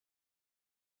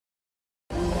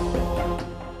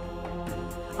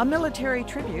a military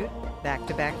tribute,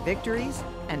 back-to-back victories,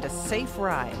 and a safe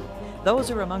ride.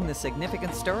 Those are among the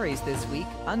significant stories this week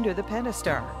under the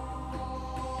Pentastar.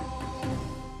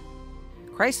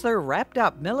 Chrysler wrapped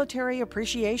up Military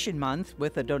Appreciation Month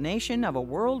with a donation of a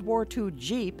World War II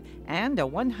Jeep and a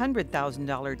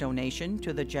 $100,000 donation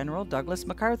to the General Douglas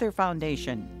MacArthur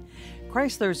Foundation.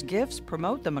 Chrysler's gifts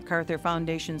promote the MacArthur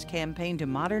Foundation's campaign to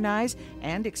modernize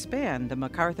and expand the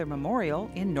MacArthur Memorial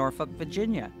in Norfolk,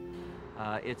 Virginia.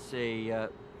 It's a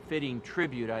fitting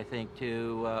tribute, I think,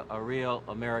 to a real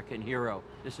American hero.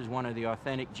 This is one of the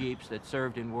authentic Jeeps that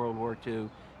served in World War II,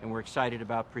 and we're excited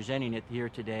about presenting it here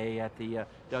today at the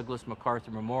Douglas MacArthur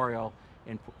Memorial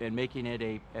and making it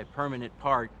a permanent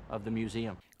part of the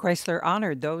museum. Chrysler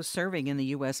honored those serving in the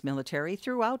U.S. military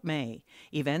throughout May.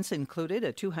 Events included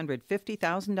a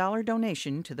 $250,000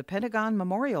 donation to the Pentagon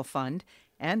Memorial Fund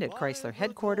and at Chrysler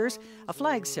headquarters, a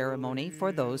flag ceremony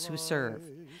for those who serve.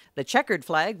 The checkered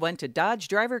flag went to Dodge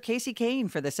driver Kasey Kahne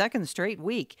for the second straight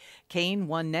week. Kahne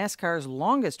won NASCAR's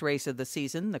longest race of the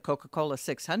season, the Coca-Cola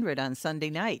 600, on Sunday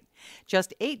night.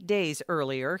 Just 8 days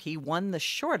earlier, he won the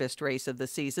shortest race of the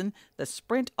season, the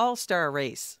Sprint All-Star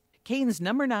Race. Kahne's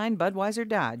number 9 Budweiser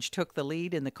Dodge took the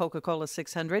lead in the Coca-Cola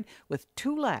 600 with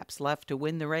 2 laps left to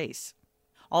win the race.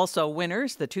 Also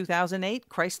winners, the 2008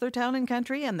 Chrysler Town &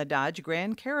 Country and the Dodge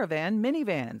Grand Caravan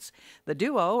minivans. The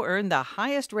duo earned the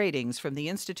highest ratings from the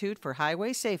Institute for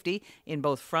Highway Safety in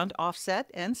both front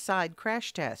offset and side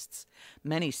crash tests.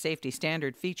 Many safety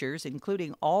standard features,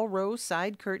 including all-row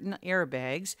side curtain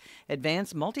airbags,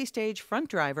 advanced multi-stage front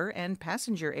driver and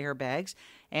passenger airbags,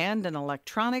 and an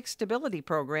electronic stability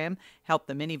program, help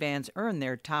the minivans earn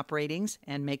their top ratings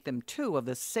and make them 2 of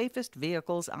the safest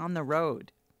vehicles on the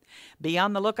road. Be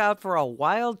on the lookout for a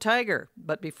wild tiger,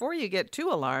 but before you get too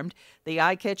alarmed, the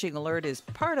eye-catching alert is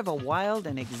part of a wild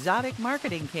and exotic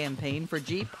marketing campaign for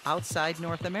Jeep outside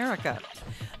North America.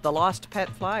 The Lost Pet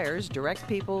Flyers direct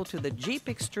people to the Jeep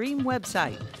Extreme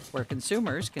website, where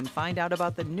consumers can find out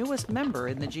about the newest member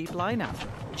in the Jeep lineup.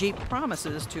 Jeep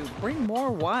promises to bring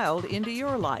more wild into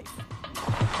your life.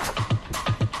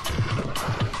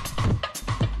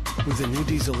 With a new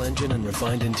diesel engine and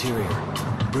refined interior,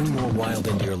 bring more wild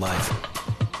into your life.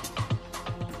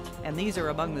 And these are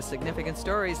among the significant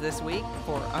stories this week.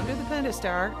 For Under the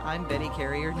Pentastar, I'm Betty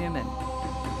Carrier Newman.